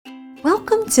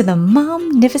to the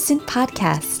Momnificent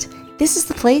Podcast. This is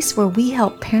the place where we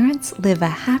help parents live a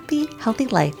happy, healthy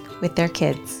life with their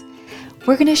kids.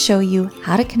 We're going to show you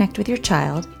how to connect with your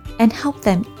child and help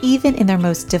them even in their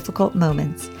most difficult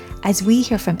moments as we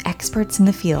hear from experts in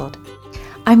the field.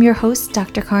 I'm your host,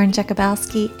 Dr. Karin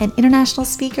Jakubowski, an international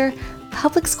speaker,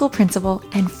 public school principal,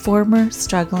 and former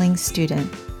struggling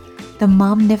student. The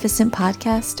Momnificent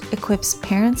Podcast equips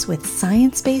parents with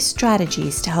science-based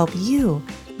strategies to help you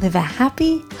live a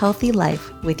happy, healthy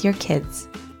life with your kids.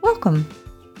 Welcome.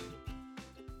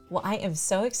 Well, I am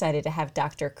so excited to have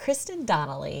Dr. Kristen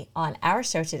Donnelly on our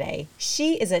show today.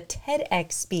 She is a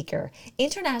TEDx speaker,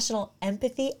 international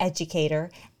empathy educator,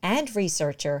 and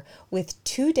researcher with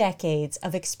 2 decades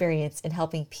of experience in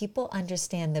helping people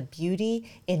understand the beauty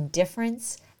in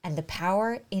difference and the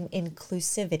power in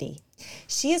inclusivity.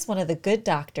 She is one of the good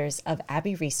doctors of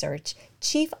Abbey Research,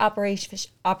 Chief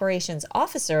Operations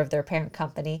Officer of their parent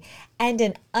company, and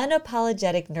an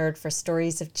unapologetic nerd for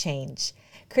stories of change.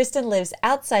 Kristen lives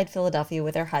outside Philadelphia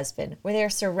with her husband, where they are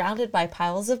surrounded by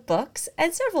piles of books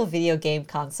and several video game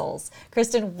consoles.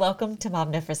 Kristen, welcome to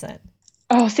Momnificent.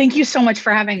 Oh, thank you so much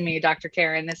for having me, Dr.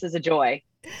 Karen. This is a joy.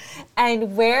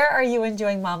 And where are you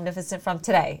enjoying Momnificent from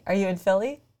today? Are you in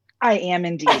Philly? I am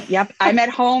indeed. Yep. I'm at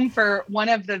home for one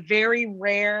of the very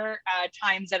rare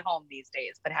times at home these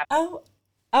days, but happy. Oh,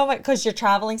 my, because you're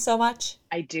traveling so much?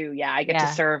 I do. Yeah. I get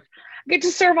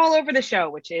to serve all over the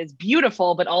show, which is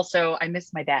beautiful, but also I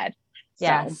miss my dad.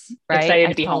 Yes. So right. Excited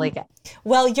to be home.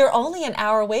 Well, you're only an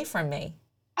hour away from me.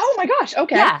 Oh my gosh.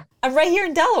 Okay. Yeah. I'm right here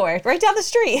in Delaware, right down the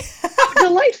street. Oh,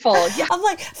 delightful. Yeah. I'm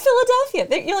like,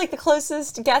 Philadelphia. You're like the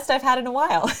closest guest I've had in a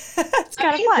while. It's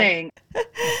kind of fun.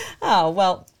 Oh,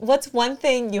 well, what's one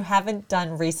thing you haven't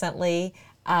done recently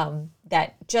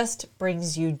that just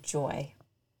brings you joy?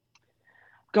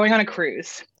 Going on a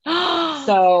cruise.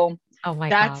 So oh my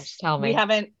gosh, tell me.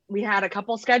 We had a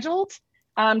couple scheduled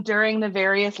during the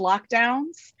various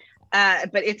lockdowns.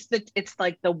 But it's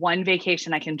like the one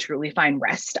vacation I can truly find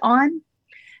rest on.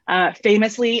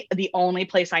 Famously, the only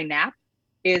place I nap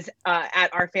is at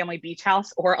our family beach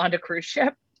house or on a cruise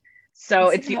ship. So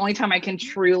it's the only time I can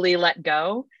truly let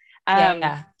go.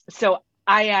 So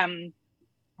I am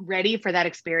ready for that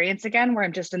experience again, where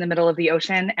I'm just in the middle of the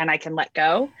ocean and I can let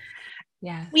go.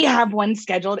 Yeah. We have one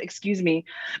scheduled, excuse me.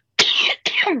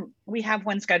 We have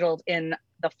one scheduled in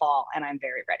the fall and I'm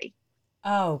very ready.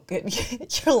 Oh, good.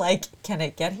 You're like, can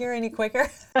it get here any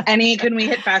quicker? Can we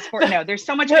hit fast forward? No, there's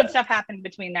so much good stuff happening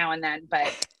between now and then,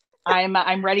 but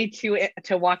I'm ready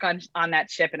to walk on that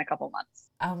ship in a couple months.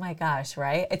 Oh my gosh,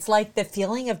 right? It's like the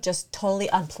feeling of just totally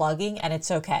unplugging and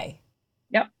it's okay.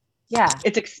 Yep. Yeah.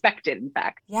 It's expected, in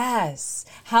fact. Yes.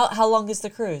 How long is the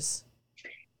cruise?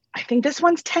 I think this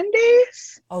one's 10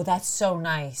 days. Oh, that's so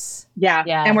nice. Yeah.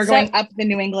 And we're going up the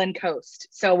New England coast.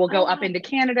 So we'll go up into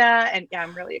Canada and yeah,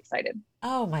 I'm really excited.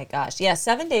 Oh my gosh. Yeah.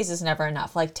 7 days is never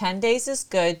enough. Like 10 days is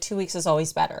good. 2 weeks is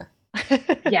always better.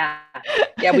 Yeah.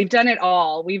 Yeah. We've done it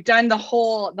all. We've done the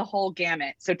whole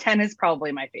gamut. So 10 is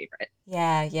probably my favorite.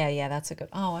 Yeah. That's a good.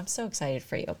 Oh, I'm so excited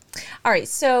for you. All right.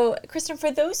 So Kristen,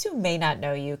 for those who may not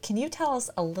know you, can you tell us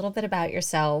a little bit about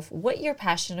yourself, what you're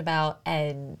passionate about,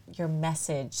 and your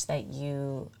message that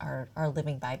you are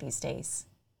living by these days?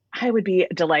 I would be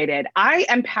delighted. I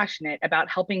am passionate about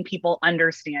helping people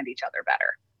understand each other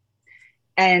better.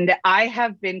 And I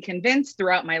have been convinced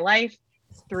throughout my life,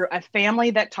 through a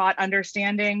family that taught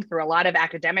understanding, through a lot of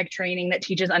academic training that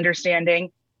teaches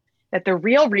understanding, that the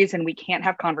real reason we can't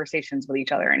have conversations with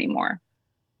each other anymore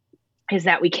is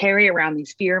that we carry around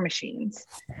these fear machines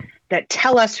that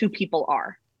tell us who people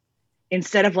are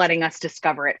instead of letting us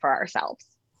discover it for ourselves.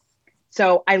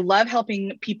 So I love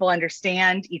helping people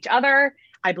understand each other.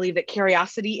 I believe that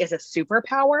curiosity is a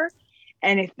superpower.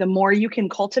 And if the more you can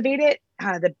cultivate it,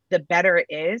 the better it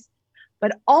is.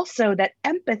 But also that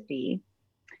empathy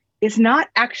is not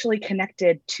actually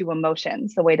connected to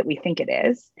emotions the way that we think it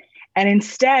is. And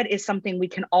instead is something we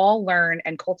can all learn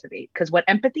and cultivate. Because what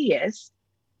empathy is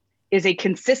a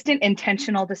consistent,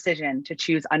 intentional decision to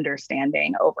choose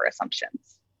understanding over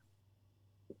assumptions.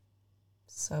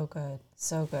 So good.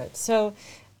 So good. So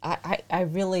I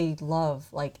really love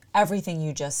like everything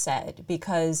you just said,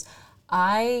 because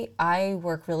I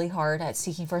work really hard at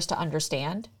seeking first to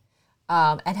understand.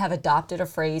 And have adopted a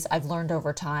phrase I've learned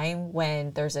over time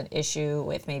when there's an issue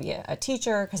with maybe a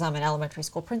teacher, because I'm an elementary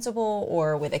school principal,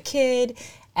 or with a kid,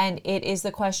 and it is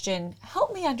the question,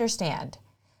 help me understand.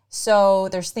 So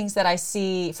there's things that I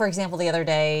see, for example, the other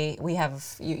day you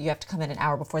have to come in an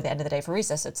hour before the end of the day for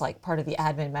recess. It's like part of the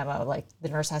admin memo, like the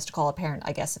nurse has to call a parent,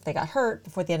 I guess, if they got hurt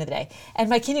before the end of the day. And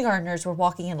my kindergartners were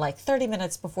walking in like 30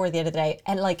 minutes before the end of the day.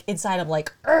 And like inside I'm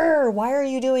like, why are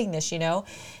you doing this?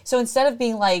 So instead of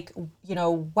being like,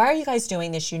 why are you guys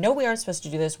doing this? We aren't supposed to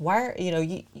do this. Why are,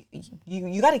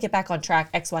 you got to get back on track,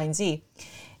 X, Y, and Z.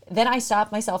 Then I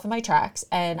stopped myself in my tracks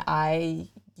and I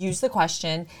use the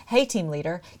question, hey, team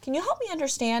leader, can you help me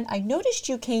understand? I noticed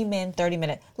you came in 30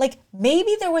 minutes. Like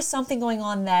maybe there was something going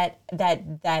on that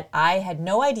I had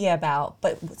no idea about,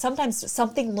 but sometimes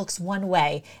something looks one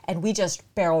way and we just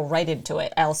barrel right into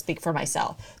it. I'll speak for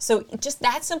myself. So just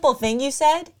that simple thing you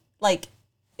said, like,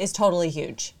 is totally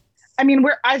huge. I mean,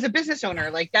 we're, as a business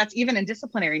owner, like that's even in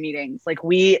disciplinary meetings. Like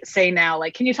we say now,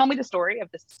 like, can you tell me the story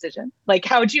of this decision? Like,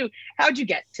 how'd you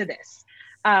get to this?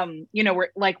 We're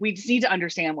like, we just need to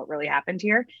understand what really happened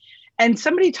here. And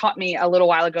somebody taught me a little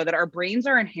while ago that our brains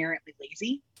are inherently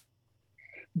lazy.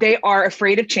 They are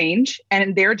afraid of change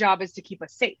and their job is to keep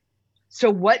us safe.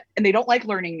 And they don't like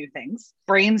learning new things.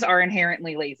 Brains are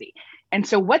inherently lazy. And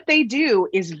so what they do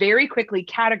is very quickly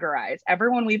categorize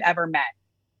everyone we've ever met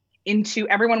into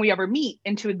everyone we ever meet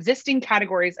into existing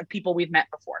categories of people we've met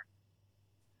before.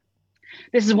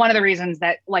 This is one of the reasons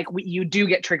that you do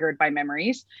get triggered by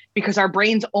memories, because our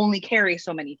brains only carry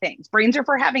so many things. Brains are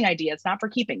for having ideas, not for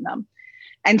keeping them.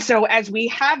 And so as we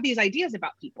have these ideas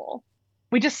about people,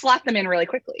 we just slot them in really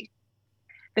quickly.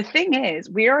 The thing is,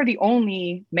 we are the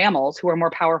only mammals who are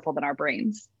more powerful than our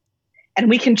brains. And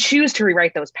we can choose to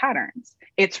rewrite those patterns.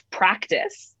 It's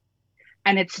practice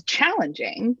and it's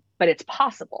challenging, but it's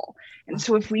possible. And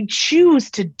so if we choose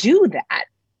to do that,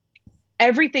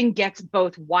 everything gets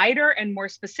both wider and more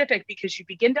specific because you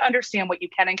begin to understand what you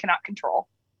can and cannot control.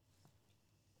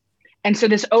 And so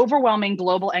this overwhelming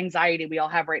global anxiety we all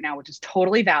have right now, which is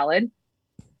totally valid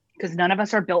because none of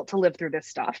us are built to live through this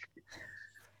stuff,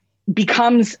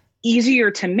 becomes easier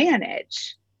to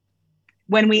manage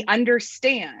when we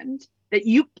understand that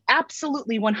you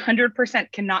absolutely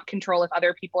 100% cannot control if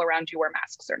other people around you wear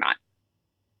masks or not.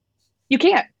 You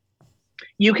can't.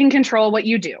 You can control what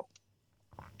you do.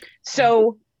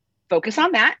 So focus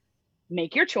on that,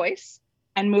 make your choice,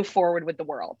 and move forward with the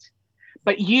world.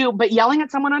 But yelling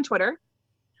at someone on Twitter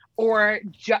or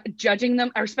judging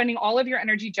them or spending all of your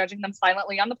energy judging them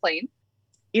silently on the plane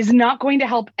is not going to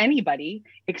help anybody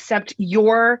except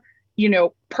your,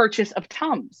 purchase of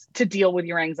Tums to deal with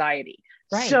your anxiety.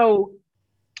 Right. So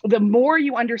the more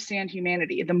you understand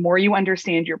humanity, the more you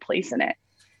understand your place in it.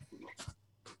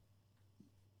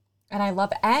 And I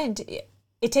love, and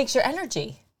it takes your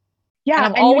energy. Yeah,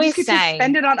 and I'm always you saying,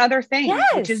 spend it on other things.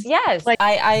 Yes. Like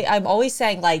I'm always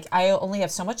saying, like, I only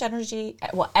have so much energy.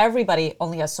 Well, everybody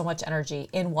only has so much energy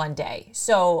in one day.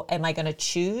 So, am I going to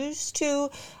choose to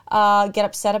get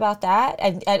upset about that?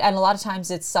 And a lot of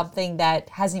times, it's something that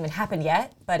hasn't even happened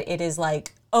yet, but it is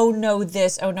like, oh no,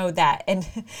 this, oh no, that. And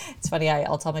it's funny.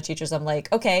 I'll tell my teachers, I'm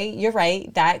like, okay, you're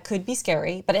right. That could be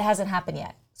scary, but it hasn't happened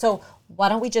yet. So why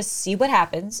don't we just see what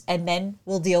happens and then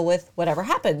we'll deal with whatever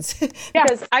happens?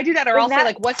 Yes, I do that. Or I'll say,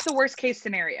 like, what's the worst case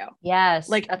scenario? Yes.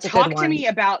 Like, talk to me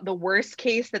about the worst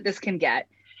case that this can get.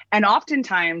 And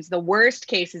oftentimes the worst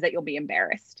case is that you'll be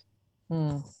embarrassed.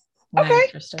 Okay.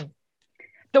 Interesting.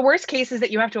 The worst case is that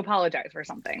you have to apologize for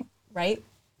something. Right?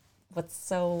 What's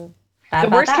so bad about that?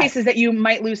 The worst case is that you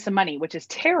might lose some money, which is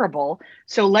terrible.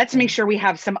 So let's make sure we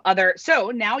have some other.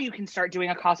 So now you can start doing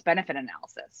a cost benefit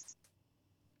analysis.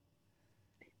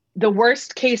 The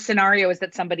worst case scenario is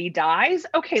that somebody dies.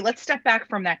 Okay, let's step back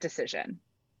from that decision.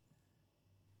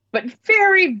 But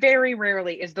very, very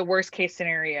rarely is the worst case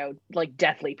scenario like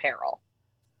deathly peril.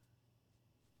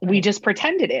 We just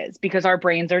pretend it is because our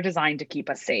brains are designed to keep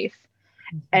us safe.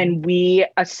 Mm-hmm. And we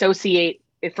associate,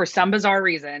 for some bizarre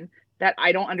reason that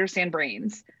I don't understand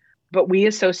brains, but we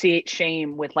associate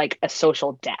shame with like a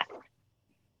social death.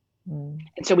 Mm.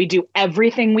 And so we do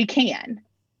everything we can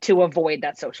to avoid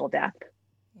that social death.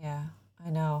 Yeah,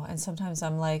 I know. And sometimes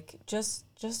I'm like, just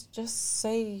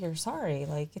say you're sorry.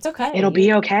 Like, it's okay. It'll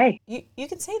be okay. You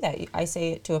can say that. I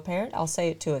say it to a parent. I'll say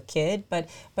it to a kid. But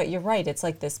you're right. It's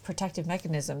like this protective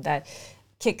mechanism that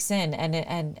kicks in, and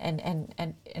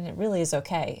it really is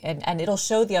okay. And it'll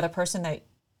show the other person that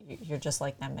you're just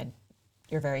like them and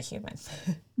you're very human.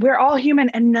 We're all human,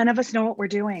 and none of us know what we're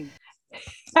doing.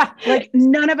 Like,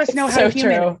 none of us know how to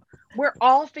human. True. we're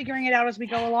all figuring it out as we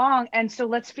go along. And so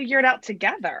let's figure it out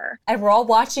together. And we're all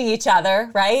watching each other,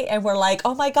 right? And we're like,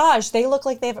 oh my gosh, they look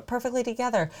like they have it perfectly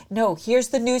together. No, here's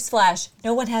the news flash.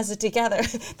 No one has it together.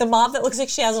 The mom that looks like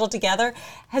she has it all together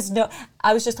has no.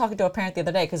 I was just talking to a parent the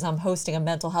other day because I'm hosting a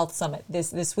mental health summit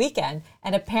this weekend.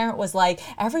 And a parent was like,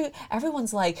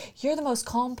 everyone's like, you're the most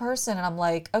calm person. And I'm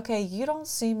like, okay, you don't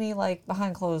see me like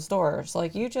behind closed doors.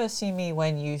 Like you just see me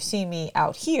when you see me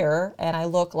out here and I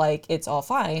look like it's all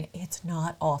fine. It's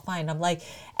not all fine. I'm like,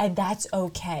 and that's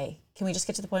okay. Can we just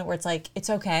get to the point where it's like, it's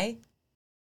okay?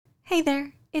 Hey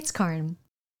there, it's Karin.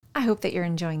 I hope that you're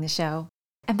enjoying the show.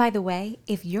 And by the way,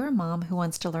 if you're a mom who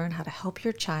wants to learn how to help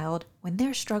your child when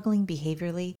they're struggling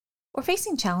behaviorally or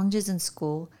facing challenges in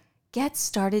school, get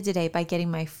started today by getting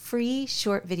my free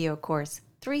short video course,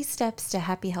 3 Steps to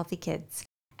Happy Healthy Kids,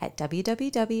 at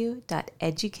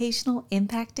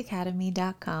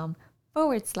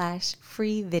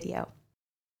www.educationalimpactacademy.com/free video.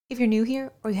 If you're new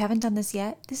here or you haven't done this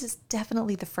yet, this is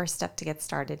definitely the first step to get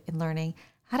started in learning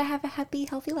how to have a happy,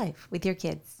 healthy life with your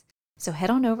kids. So head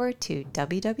on over to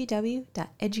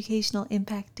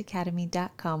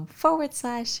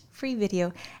www.educationalimpactacademy.com/free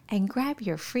video and grab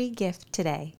your free gift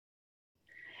today.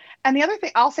 And the other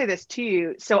thing, I'll say this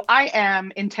too. So I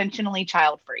am intentionally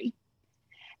child-free.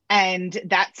 And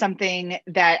that's something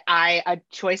that a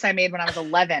choice I made when I was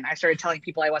 11. I started telling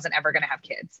people I wasn't ever going to have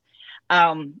kids.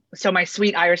 So my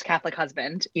sweet Irish Catholic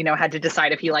husband, had to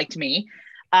decide if he liked me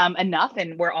enough.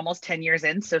 And we're almost 10 years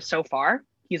in. So far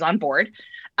he's on board.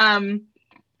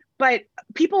 But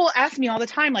people ask me all the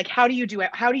time, like, how do you do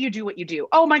it? How do you do what you do?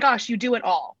 Oh my gosh, you do it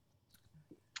all.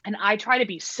 And I try to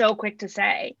be so quick to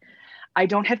say, I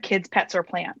don't have kids, pets, or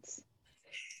plants.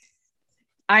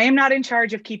 I am not in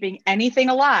charge of keeping anything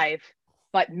alive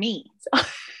but me.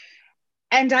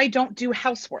 And I don't do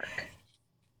housework.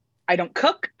 I don't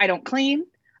cook. I don't clean.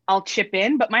 I'll chip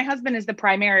in, but my husband is the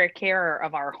primary carer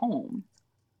of our home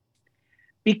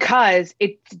because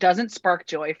it doesn't spark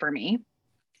joy for me.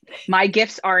 My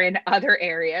gifts are in other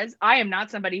areas. I am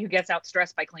not somebody who gets out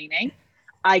stressed by cleaning.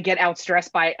 I get out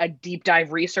stressed by a deep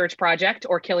dive research project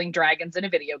or killing dragons in a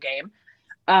video game.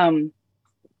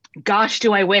 Gosh,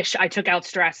 do I wish I took out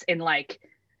stress in like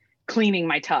cleaning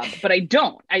my tub, but I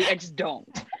don't. I just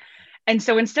don't. And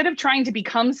so instead of trying to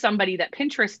become somebody that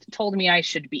Pinterest told me I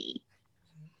should be,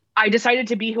 I decided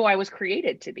to be who I was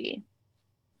created to be.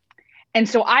 And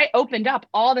so I opened up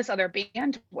all this other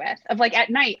bandwidth of like at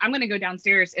night, I'm going to go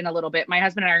downstairs in a little bit. My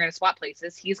husband and I are going to swap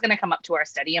places. He's going to come up to our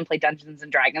study and play Dungeons and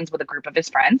Dragons with a group of his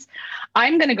friends.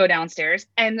 I'm going to go downstairs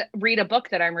and read a book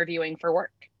that I'm reviewing for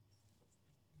work.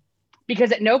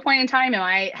 Because at no point in time am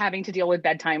I having to deal with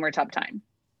bedtime or tub time.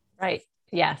 Right.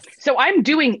 Yes. So I'm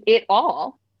doing it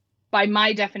all by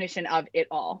my definition of it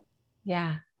all.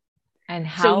 Yeah. And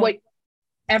how? So what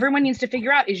everyone needs to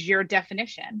figure out is your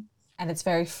definition. And it's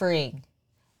very freeing.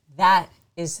 That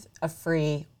is a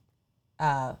free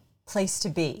place to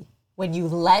be. When you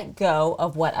let go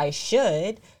of what I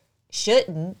shouldn't,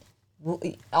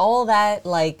 all that,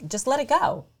 like, just let it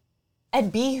go. And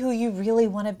be who you really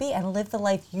want to be and live the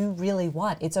life you really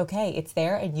want. It's okay. It's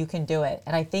there and you can do it.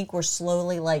 And I think we're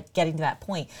slowly like getting to that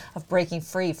point of breaking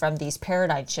free from these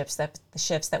paradigm shifts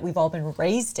that we've all been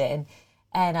raised in.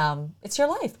 And it's your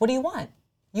life. What do you want?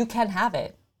 You can have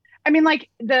it. I mean, like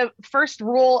the first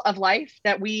rule of life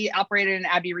that we operated in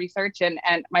Abbey Research and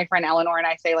my friend Eleanor and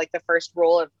I say like the first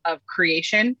rule of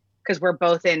creation, because we're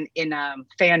both in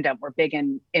fandom. We're big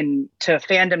into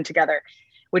fandom together,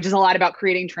 which is a lot about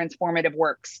creating transformative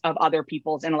works of other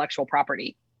people's intellectual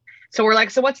property. So we're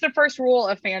like, so what's the first rule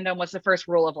of fandom? What's the first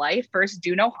rule of life? First,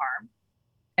 do no harm,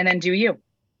 and then do you.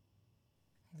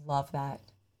 Love that.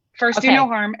 First, do no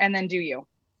harm, and then do you.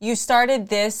 You started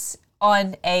this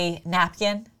on a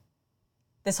napkin,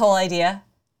 this whole idea?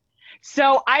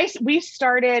 So I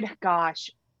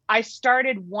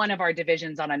started one of our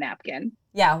divisions on a napkin.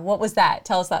 Yeah, what was that?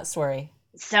 Tell us that story.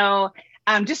 So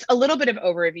just a little bit of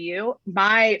overview.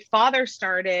 My father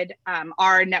started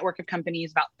our network of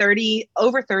companies about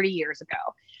over 30 years ago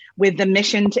with the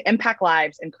mission to impact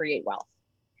lives and create wealth.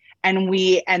 And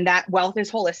that wealth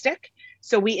is holistic.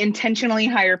 So we intentionally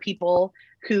hire people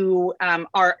who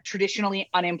are traditionally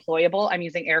unemployable. I'm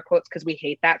using air quotes because we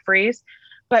hate that phrase,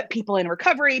 but people in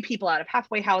recovery, people out of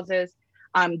halfway houses.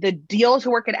 The deal to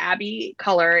work at Abbey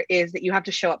Color is that you have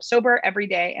to show up sober every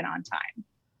day and on time.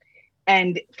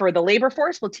 And for the labor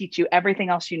force, we'll teach you everything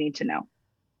else you need to know.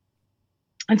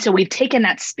 And so we've taken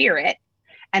that spirit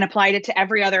and applied it to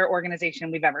every other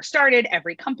organization we've ever started,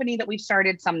 every company that we've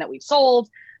started, some that we've sold,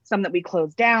 some that we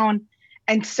closed down.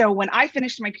 And so when I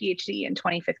finished my PhD in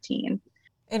 2015.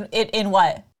 In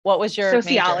what? What was your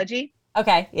sociology? major?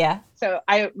 Okay. Yeah. So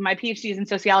my PhD is in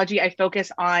sociology. I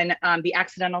focus on the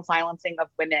accidental silencing of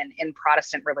women in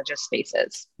Protestant religious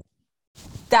spaces.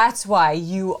 That's why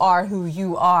you are who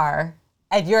you are.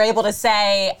 And you're able to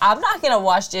say, I'm not going to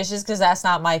wash dishes because that's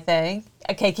not my thing.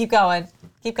 Okay, keep going.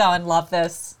 Keep going. Love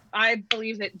this. I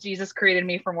believe that Jesus created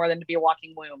me for more than to be a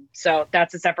walking womb. So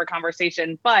that's a separate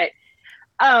conversation. But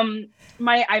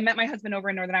I met my husband over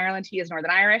in Northern Ireland. He is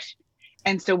Northern Irish.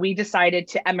 And so we decided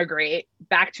to emigrate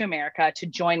back to America to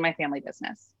join my family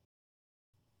business.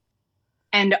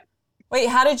 And wait,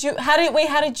 how did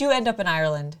you end up in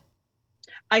Ireland?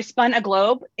 I spun a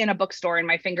globe in a bookstore and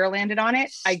my finger landed on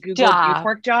it. I Googled youth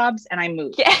work jobs and I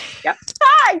moved. Yeah. Yep.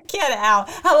 Get out.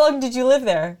 How long did you live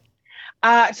there?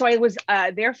 So I was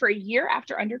there for a year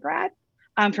after undergrad,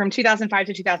 from 2005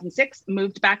 to 2006,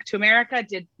 moved back to America,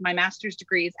 did my master's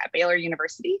degrees at Baylor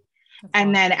University.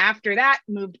 And then after that,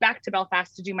 moved back to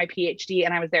Belfast to do my PhD.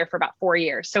 And I was there for about 4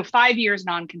 years. So 5 years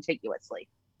non-contiguously.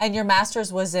 And your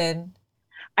master's was in?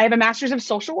 I have a master's of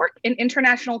social work in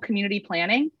international community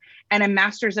planning and a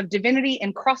master's of divinity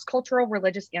in cross-cultural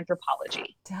religious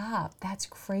anthropology. Stop. That's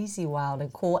crazy wild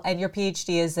and cool. And your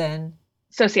PhD is in?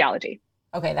 Sociology.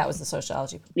 Okay, that was the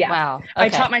sociology. Yeah. Wow. Okay. I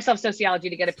taught myself sociology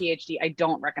to get a PhD. I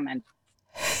don't recommend.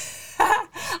 All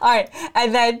right.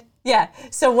 And then, yeah.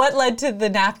 So what led to the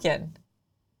napkin?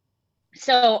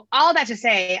 So all that to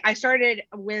say, I started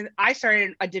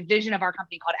a division of our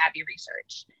company called Abbey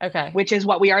Research, Okay. which is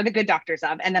what we are the good doctors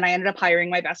of. And then I ended up hiring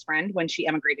my best friend when she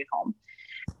emigrated home.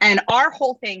 And our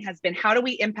whole thing has been, how do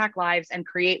we impact lives and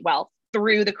create wealth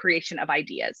through the creation of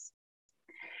ideas?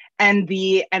 And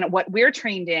what we're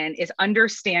trained in is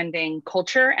understanding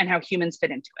culture and how humans fit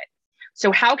into it.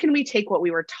 So how can we take what we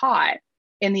were taught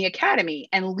in the academy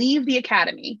and leave the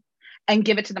academy and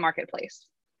give it to the marketplace?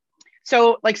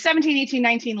 So like 17, 18,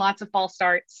 19, lots of false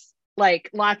starts, like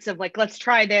lots of like, let's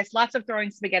try this, lots of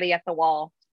throwing spaghetti at the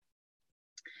wall.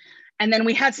 And then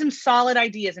we had some solid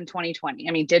ideas in 2020.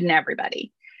 I mean, didn't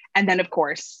everybody? And then of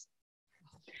course,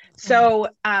 so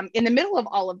in the middle of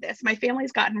all of this, my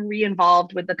family's gotten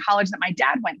re-involved with the college that my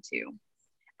dad went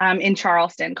to in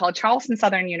Charleston, called Charleston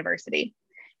Southern University.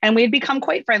 And we had become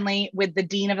quite friendly with the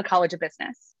dean of the College of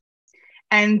Business.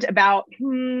 And about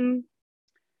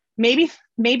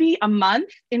maybe a month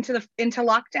into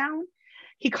lockdown,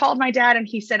 he called my dad and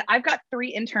he said, I've got 3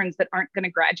 interns that aren't going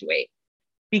to graduate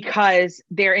because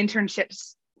their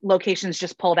internships locations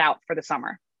just pulled out for the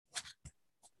summer.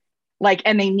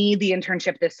 And they need the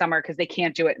internship this summer because they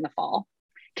can't do it in the fall.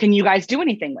 Can you guys do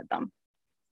anything with them?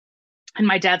 And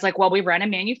my dad's like, well, we run a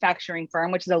manufacturing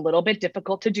firm, which is a little bit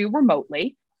difficult to do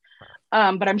remotely.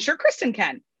 But I'm sure Kristen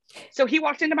can. So he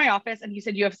walked into my office and he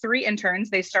said, you have 3 interns.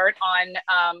 They start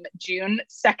on June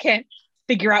 2nd.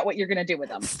 Figure out what you're going to do with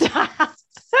them.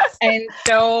 And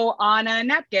so on a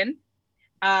napkin,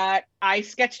 I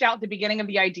sketched out the beginning of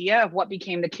the idea of what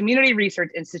became the Community Research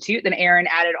Institute. Then Erin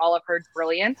added all of her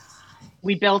brilliance.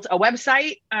 We built a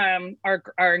website.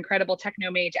 Our incredible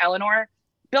techno mage, Eleanor,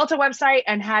 built a website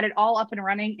and had it all up and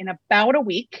running in about a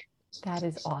week. That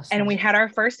is awesome. And we had our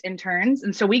first interns.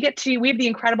 And so we have the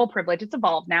incredible privilege. It's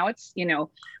evolved now. We have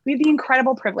the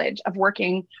incredible privilege of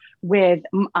working with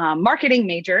marketing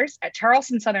majors at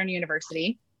Charleston Southern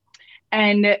University.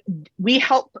 And we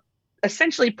help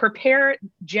essentially prepare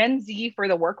Gen Z for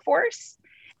the workforce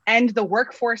and the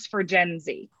workforce for Gen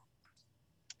Z.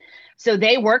 So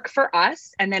they work for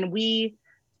us and then we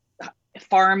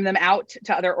farm them out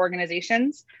to other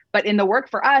organizations. But in the work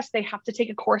for us, they have to take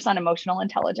a course on emotional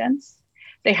intelligence.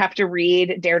 They have to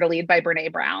read Dare to Lead by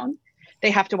Brene Brown.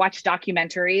 They have to watch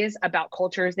documentaries about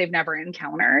cultures they've never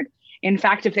encountered. In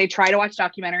fact, if they try to watch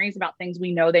documentaries about things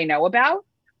we know they know about,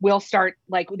 we'll start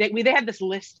they have this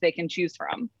list they can choose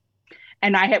from.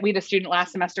 And we had a student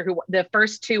last semester who the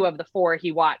first 2 of the 4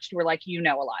 he watched were like, you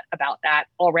know a lot about that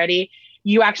already.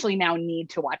 You actually now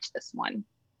need to watch this one.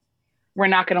 We're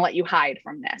not going to let you hide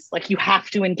from this. You have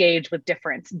to engage with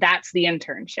difference. That's the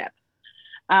internship.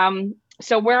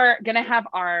 So we're going to have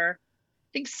our, I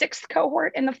think, 6th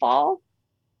cohort in the fall.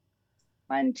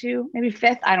 1, 2, maybe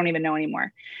 5th. I don't even know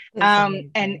anymore.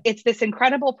 And it's this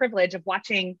incredible privilege of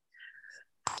watching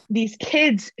these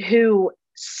kids who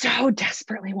so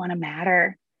desperately want to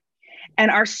matter and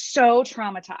are so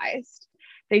traumatized.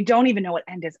 They don't even know what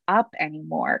end is up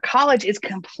anymore. College is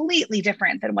completely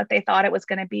different than what they thought it was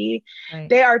going to be. Right.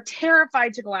 They are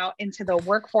terrified to go out into the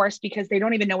workforce because they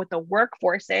don't even know what the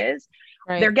workforce is.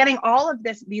 Right. They're getting all of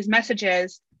these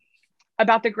messages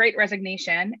about the Great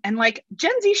Resignation, and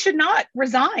Gen Z should not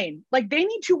resign. They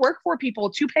need to work for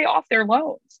people to pay off their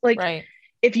loans. Right.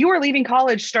 If you are leaving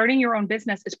college, starting your own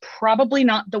business is probably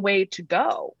not the way to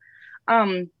go.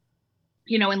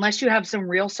 unless you have some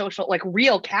real social, like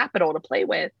real capital to play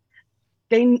with,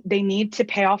 they need to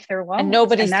pay off their loans. And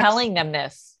nobody's telling them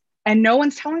this. And no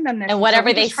one's telling them this. And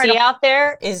whatever they see out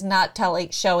there is not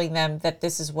showing them that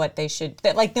this is what they should,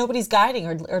 that like nobody's guiding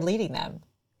or leading them.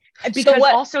 Because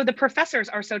also the professors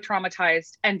are so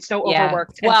traumatized and so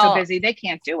overworked and so busy, they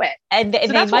can't do it. And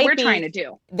so that's what we're trying to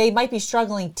do. They might be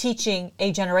struggling teaching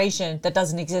a generation that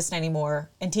doesn't exist anymore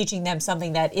and teaching them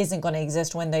something that isn't going to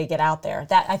exist when they get out there.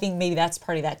 That, I think maybe that's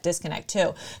part of that disconnect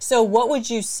too. So what would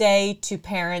you say to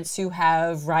parents who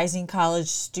have rising college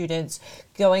students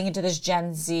going into this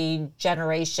Gen Z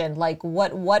generation? Like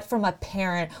what from a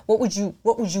parent, what would you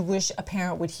wish a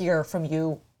parent would hear from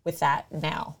you with that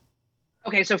now?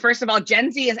 Okay, so first of all,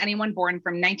 Gen Z is anyone born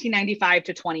from 1995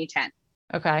 to 2010.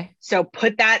 Okay. So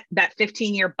put that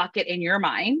 15-year bucket in your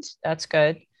mind. That's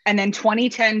good. And then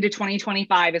 2010 to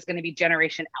 2025 is going to be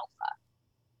Generation Alpha.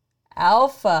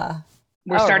 Alpha.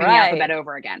 We're starting the alphabet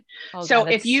over again. Oh, so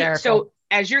God, so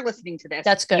as you're listening to this,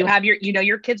 that's good. You have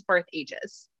your kids' birth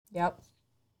ages. Yep.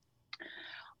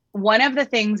 One of the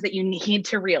things that you need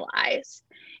to realize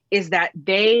is that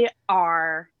they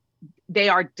are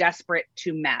desperate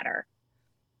to matter.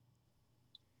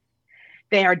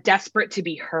 They are desperate to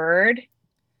be heard.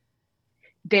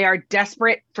 They are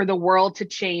desperate for the world to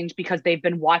change because they've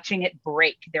been watching it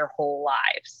break their whole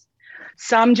lives.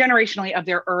 Some generationally of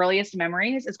their earliest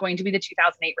memories is going to be the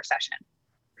 2008 recession.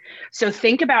 So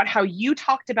think about how you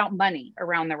talked about money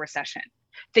around the recession.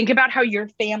 Think about how your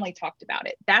family talked about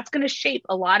it. That's going to shape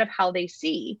a lot of how they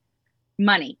see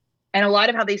money and a lot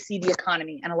of how they see the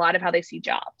economy and a lot of how they see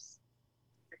jobs.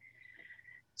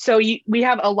 So we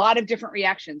have a lot of different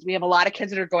reactions. We have a lot of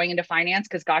kids that are going into finance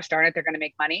because gosh darn it, they're going to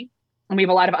make money. And we have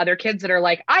a lot of other kids that are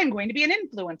like, I'm going to be an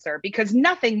influencer because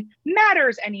nothing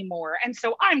matters anymore. And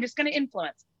so I'm just going to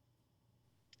influence.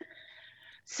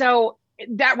 So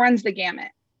that runs the gamut.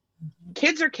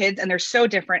 Kids are kids and they're so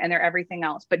different and they're everything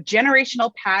else. But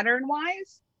generational pattern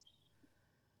wise,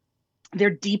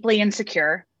 they're deeply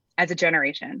insecure as a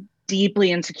generation, deeply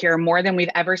insecure, more than we've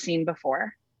ever seen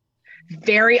before.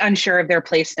 Very unsure of their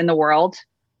place in the world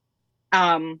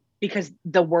because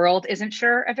the world isn't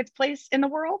sure of its place in the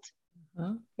world.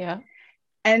 Yeah.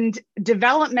 And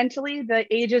developmentally, the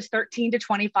ages 13 to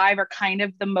 25 are kind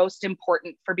of the most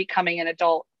important for becoming an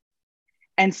adult.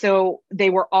 And so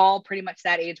they were all pretty much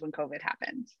that age when COVID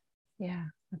happened. Yeah,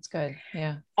 that's good.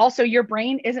 Yeah. Also, your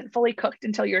brain isn't fully cooked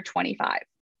until you're 25.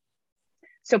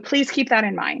 So please keep that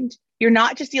in mind. You're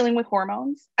not just dealing with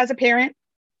hormones as a parent.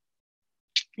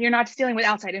 You're not just dealing with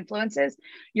outside influences.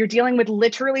 You're dealing with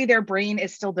literally their brain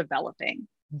is still developing.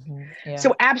 Mm-hmm. Yeah.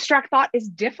 So abstract thought is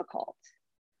difficult.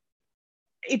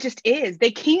 It just is.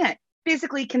 They can't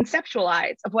physically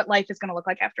conceptualize of what life is going to look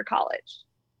like after college.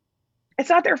 It's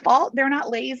not their fault. They're not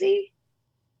lazy.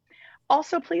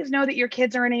 Also, please know that your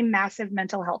kids are in a massive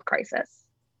mental health crisis.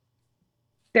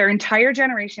 Their entire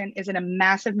generation is in a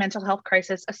massive mental health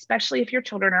crisis, especially if your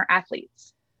children are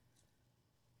athletes.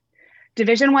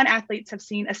 Division I athletes have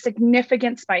seen a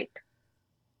significant spike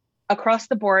across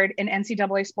the board in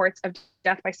NCAA sports of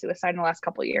death by suicide in the last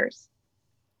couple of years.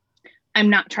 I'm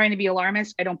not trying to be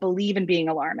alarmist. I don't believe in being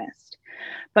alarmist.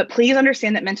 But please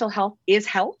understand that mental health is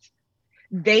health.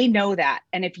 They know that.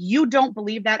 And if you don't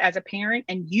believe that as a parent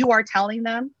and you are telling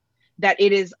them that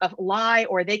it is a lie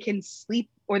or they can sleep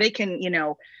or they can,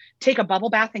 take a bubble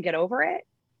bath and get over it,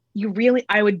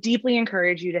 I would deeply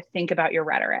encourage you to think about your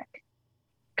rhetoric.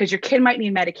 Because your kid might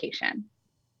need medication.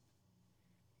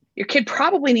 Your kid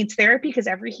probably needs therapy because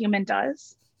every human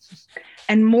does.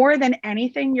 And more than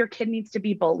anything, your kid needs to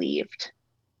be believed.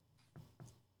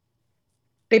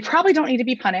 They probably don't need to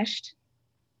be punished.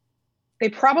 They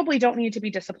probably don't need to be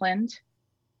disciplined.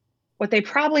 What they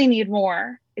probably need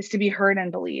more is to be heard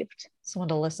and believed. Someone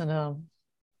to listen to them.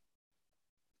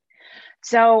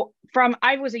 So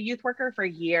I was a youth worker for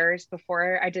years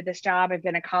before I did this job. I've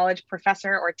been a college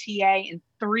professor or TA in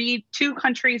 2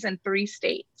 countries and 3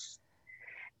 states.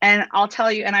 And I'll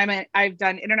tell you, and I've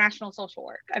done international social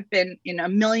work. I've been in a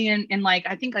million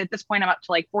I think at this point I'm up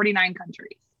to 49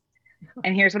 countries.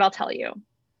 And here's what I'll tell you.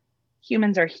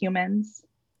 Humans are humans.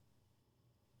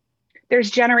 There's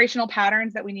generational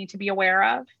patterns that we need to be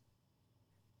aware of.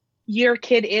 Your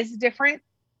kid is different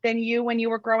than you when you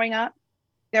were growing up.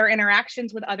 Their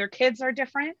interactions with other kids are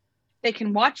different. They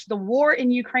can watch the war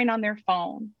in Ukraine on their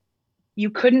phone. You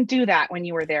couldn't do that when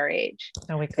you were their age.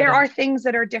 No, we couldn't. There are things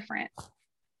that are different,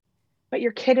 but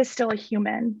your kid is still a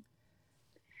human.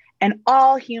 And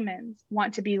all humans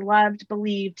want to be loved,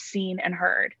 believed, seen, and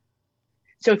heard.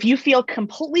 So if you feel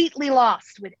completely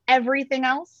lost with everything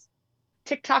else,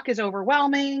 TikTok is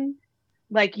overwhelming.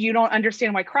 Like, you don't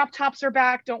understand why crop tops are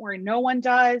back. Don't worry, no one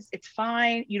does. It's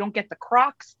fine. You don't get the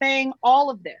Crocs thing, all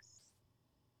of this.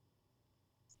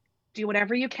 Do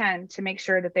whatever you can to make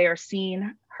sure that they are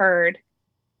seen, heard,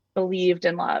 believed,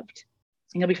 and loved.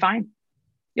 And you'll be fine.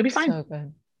 You'll be fine. So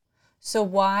good. So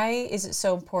why is it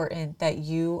so important that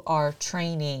you are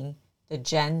training the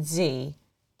Gen Z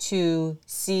to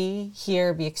see,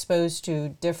 hear, be exposed to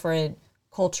different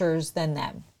cultures than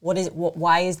them?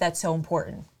 Why is that so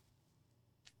important?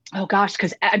 Oh gosh,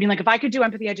 because I mean, like, if I could do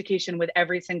empathy education with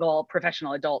every single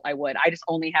professional adult, I would. I just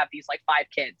only have these like 5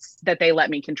 kids that they let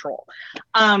me control.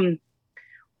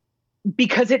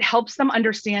 Because it helps them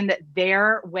understand that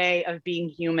their way of being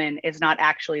human is not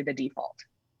actually the default.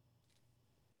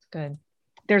 Good.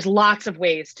 There's lots of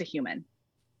ways to human.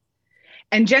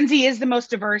 And Gen Z is the most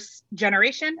diverse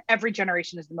generation. Every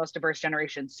generation is the most diverse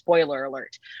generation. Spoiler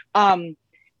alert.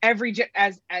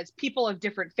 As people of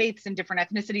different faiths and different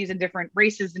ethnicities and different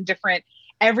races and different,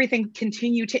 everything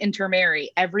continue to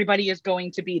intermarry. Everybody is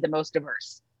going to be the most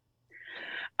diverse.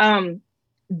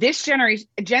 This generation,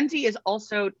 Gen Z,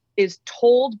 is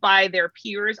told by their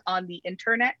peers on the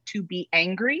internet to be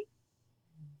angry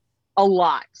a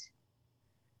lot.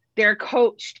 They're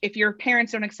coached, if your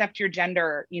parents don't accept your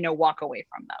gender, walk away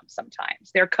from them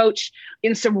sometimes. They're coached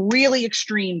in some really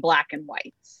extreme black and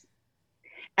whites.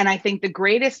 And I think the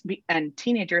greatest, and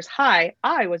teenagers, I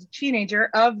was a teenager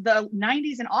of the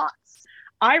 90s and aughts.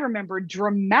 I remember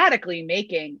dramatically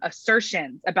making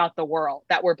assertions about the world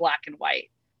that were black and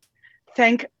white.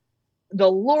 Thank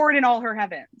the Lord in all her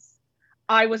heavens,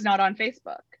 I was not on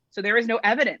Facebook. So there is no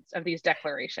evidence of these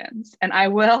declarations. And I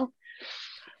will,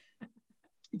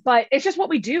 but it's just what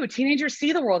we do. Teenagers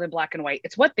see the world in black and white.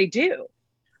 It's what they do.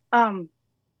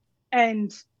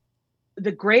 And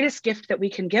the greatest gift that we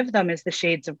can give them is the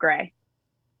shades of gray.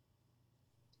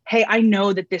 Hey, I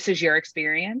know that this is your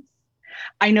experience.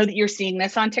 I know that you're seeing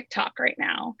this on TikTok right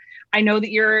now. I know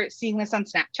that you're seeing this on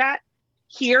Snapchat.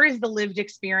 Here is the lived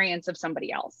experience of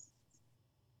somebody else.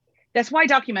 That's why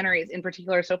documentaries in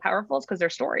particular are so powerful, is because they're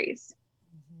stories.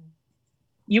 Mm-hmm.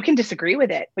 You can disagree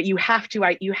with it, but you have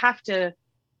to.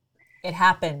 It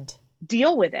happened.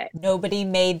 Deal with it. Nobody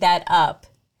made that up.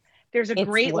 There's a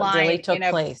great line really took in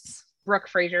a place. Brooke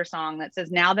Fraser song that says,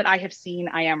 "Now that I have seen,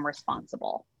 I am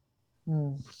responsible."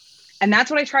 Mm. And that's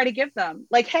what I try to give them.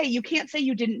 Like, hey, you can't say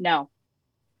you didn't know.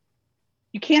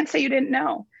 You can't say you didn't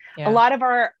know. Yeah. A lot of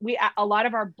our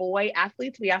boy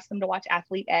athletes, we ask them to watch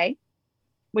Athlete A,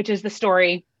 which is the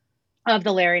story of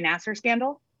the Larry Nassar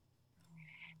scandal.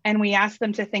 And we ask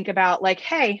them to think about, like,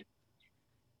 hey,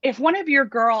 if one of your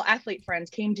girl athlete friends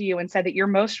came to you and said that your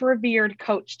most revered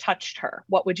coach touched her,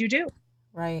 what would you do?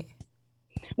 Right.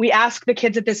 We ask the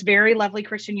kids at this very lovely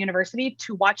Christian university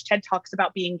to watch TED Talks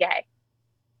about being gay.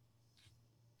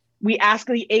 We ask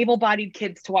the able-bodied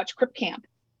kids to watch Crip Camp.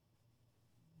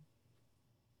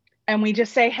 And we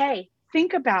just say, hey,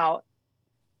 think about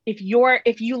if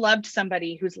you loved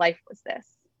somebody whose life was this.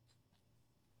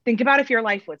 Think about if your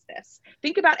life was this.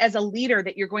 Think about, as a leader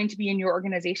that you're going to be in your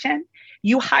organization,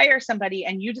 you hire somebody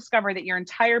and you discover that your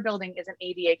entire building isn't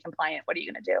ADA compliant. What are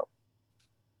you going to do?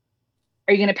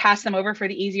 Are you going to pass them over for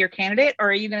the easier candidate, or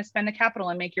are you going to spend the capital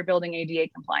and make your building ADA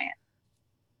compliant?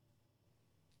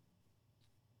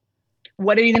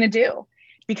 What are you going to do?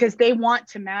 Because they want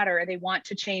to matter. They want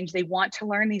to change. They want to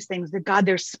learn these things. God,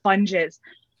 they're sponges.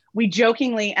 We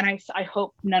jokingly, and I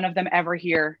hope none of them ever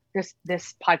hear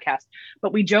this podcast,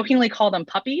 but we jokingly call them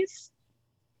puppies,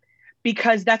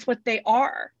 because that's what they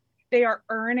are. They are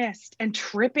earnest and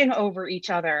tripping over each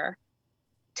other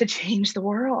to change the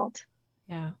world.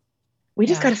 Yeah. We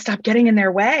just got to stop getting in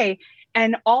their way,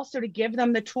 and also to give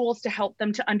them the tools to help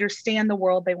them to understand the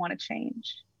world they want to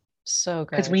change. So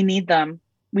good. Because we need them.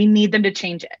 We need them to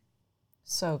change it.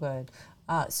 So good.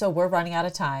 So we're running out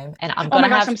of time, and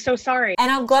I'm so sorry. And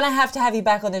I'm gonna have to have you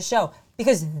back on the show,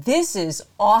 because this is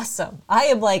awesome. I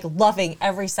am like loving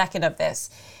every second of this.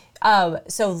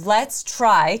 So let's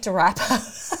try to wrap up.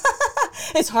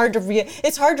 It's hard to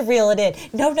reel it in.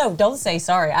 No, don't say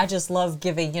sorry. I just love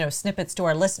giving, snippets to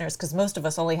our listeners, because most of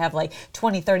us only have like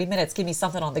 20, 30 minutes. Give me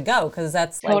something on the go, because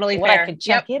that's like totally what fair. I could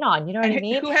check in on. You know what I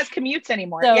mean? Who has commutes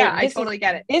anymore? So yeah, I totally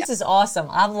get it. This is awesome.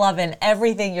 I'm loving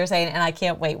everything you're saying, and I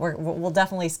can't wait. We'll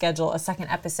definitely schedule a second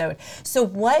episode. So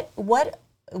what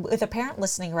with a parent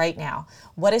listening right now,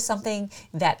 what is something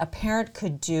that a parent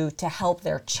could do to help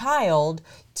their child,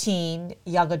 teen,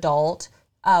 young adult,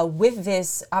 with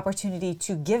this opportunity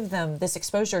to give them this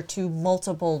exposure to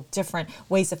multiple different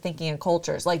ways of thinking and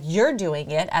cultures? Like you're doing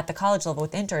it at the college level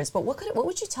with interns, but what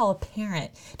would you tell a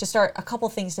parent to start a couple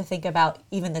things to think about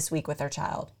even this week with their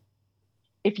child?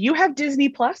 If you have Disney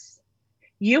Plus,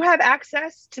 You have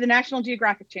access to the National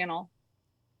Geographic Channel.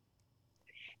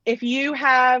 If you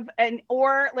have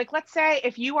let's say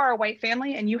if you are a white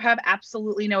family and you have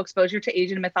absolutely no exposure to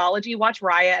Asian mythology, watch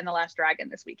Raya and the Last Dragon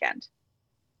this weekend.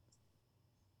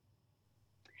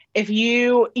 If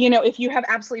if you have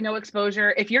absolutely no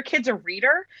exposure, if your kid's a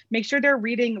reader, make sure they're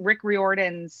reading Rick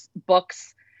Riordan's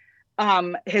books,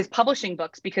 his publishing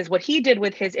books, because what he did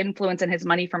with his influence and his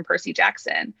money from Percy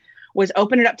Jackson was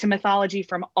open it up to mythology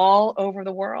from all over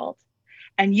the world.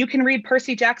 And you can read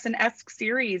Percy Jackson-esque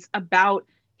series about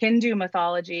Hindu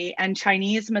mythology and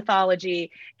Chinese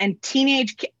mythology and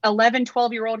teenage 11,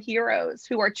 12-year-old heroes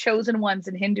who are chosen ones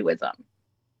in Hinduism.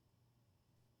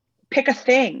 Pick a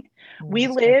thing. We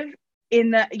live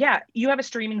in you have a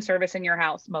streaming service in your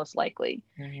house, most likely.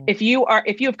 Mm-hmm. If you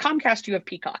have Comcast, you have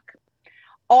Peacock.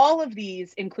 All of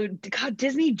these include,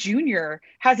 Disney Junior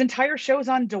has entire shows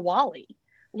on Diwali.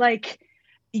 Like,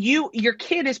 your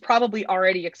kid is probably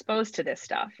already exposed to this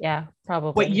stuff. Yeah,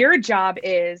 probably. What your job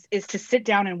is to sit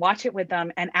down and watch it with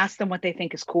them and ask them what they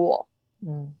think is cool.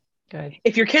 Good.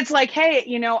 If your kid's like, hey,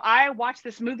 I watched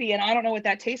this movie and I don't know what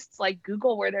that tastes like,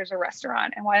 Google where there's a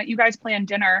restaurant and why don't you guys plan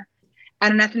dinner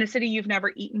at an ethnicity you've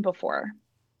never eaten before.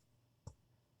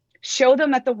 Show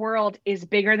them that the world is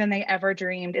bigger than they ever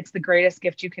dreamed. It's the greatest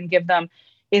gift you can give them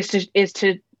is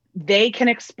to they can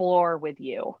explore with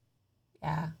you.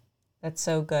 Yeah, that's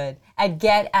so good. And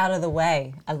get out of the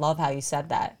way. I love how you said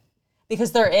that.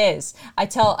 Because there is. I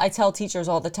tell teachers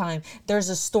all the time, there's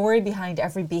a story behind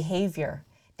every behavior.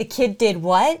 The kid did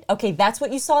what? Okay, that's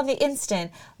what you saw in the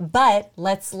instant, but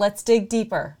let's dig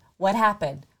deeper. What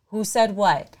happened? Who said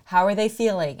what? How are they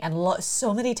feeling? And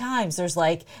so many times there's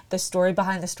like the story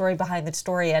behind the story behind the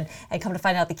story, and come to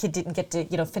find out the kid didn't get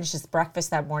to finish his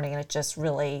breakfast that morning, and it just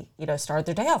really started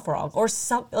their day off wrong, or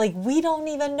something. Like, we don't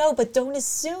even know, but don't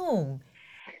assume.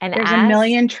 And there's a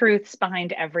million truths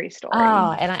behind every story.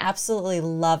 Oh, and I absolutely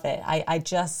love it. I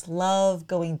just love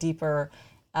going deeper.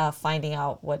 Finding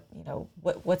out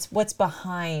what's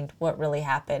behind what really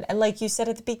happened. And like you said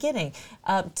at the beginning,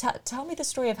 tell me the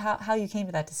story of how you came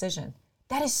to that decision.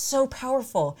 That is so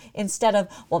powerful. Instead of,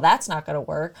 well, that's not going to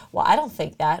work. Well, I don't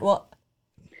think that. Well,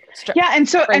 yeah. And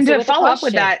to follow up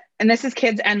with that, and this is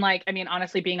kids. And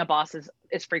honestly, being a boss is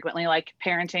frequently like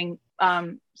parenting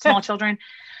small children.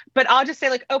 But I'll just say,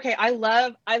 like, okay, I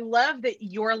love that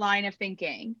your line of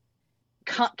thinking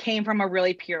came from a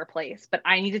really pure place, but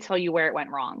I need to tell you where it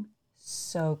went wrong.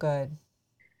 So good.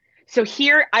 So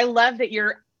here, I love that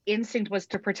your instinct was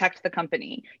to protect the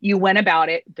company. You went about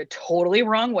it the totally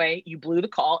wrong way. You blew the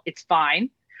call. It's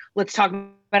fine. Let's talk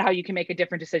about how you can make a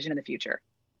different decision in the future.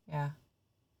 Yeah,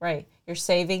 right. You're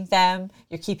saving them.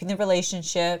 You're keeping the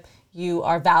relationship. You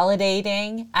are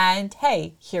validating. And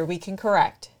hey, here we can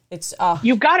correct. It's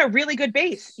you've got a really good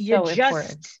base. You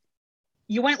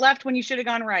went left when you should have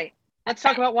gone right. Let's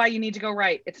talk about why you need to go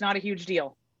right. It's not a huge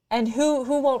deal. And who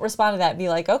won't respond to that and be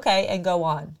like, okay, and go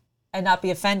on and not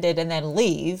be offended and then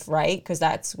leave, right? Because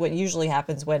that's what usually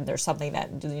happens when there's something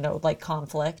that, like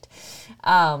conflict.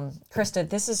 Kristen,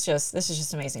 this is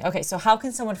just amazing. Okay, so how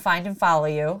can someone find and follow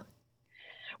you?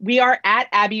 We are at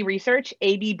Abbey Research,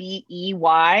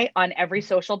 ABBEY, on every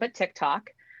social but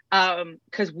TikTok.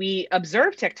 Because we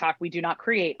observe TikTok, we do not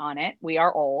create on it. We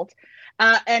are old.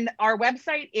 And our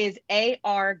website is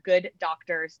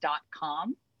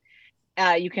argooddoctors.com.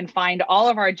 You can find all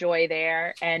of our joy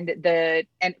there, and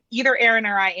either Erin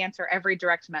or I answer every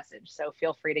direct message. So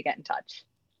feel free to get in touch.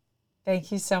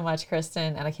 Thank you so much,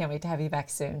 Kristen. And I can't wait to have you back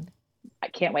soon. I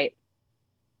can't wait.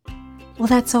 Well,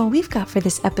 that's all we've got for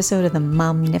this episode of the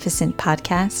Momnificent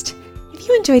Podcast. If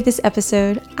you enjoyed this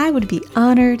episode, I would be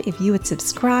honored if you would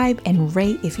subscribe and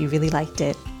rate if you really liked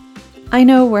it. I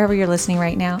know wherever you're listening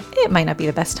right now, it might not be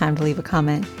the best time to leave a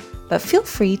comment, but feel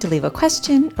free to leave a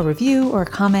question, a review, or a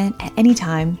comment at any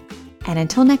time. And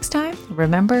until next time,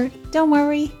 remember, don't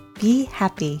worry, be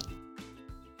happy.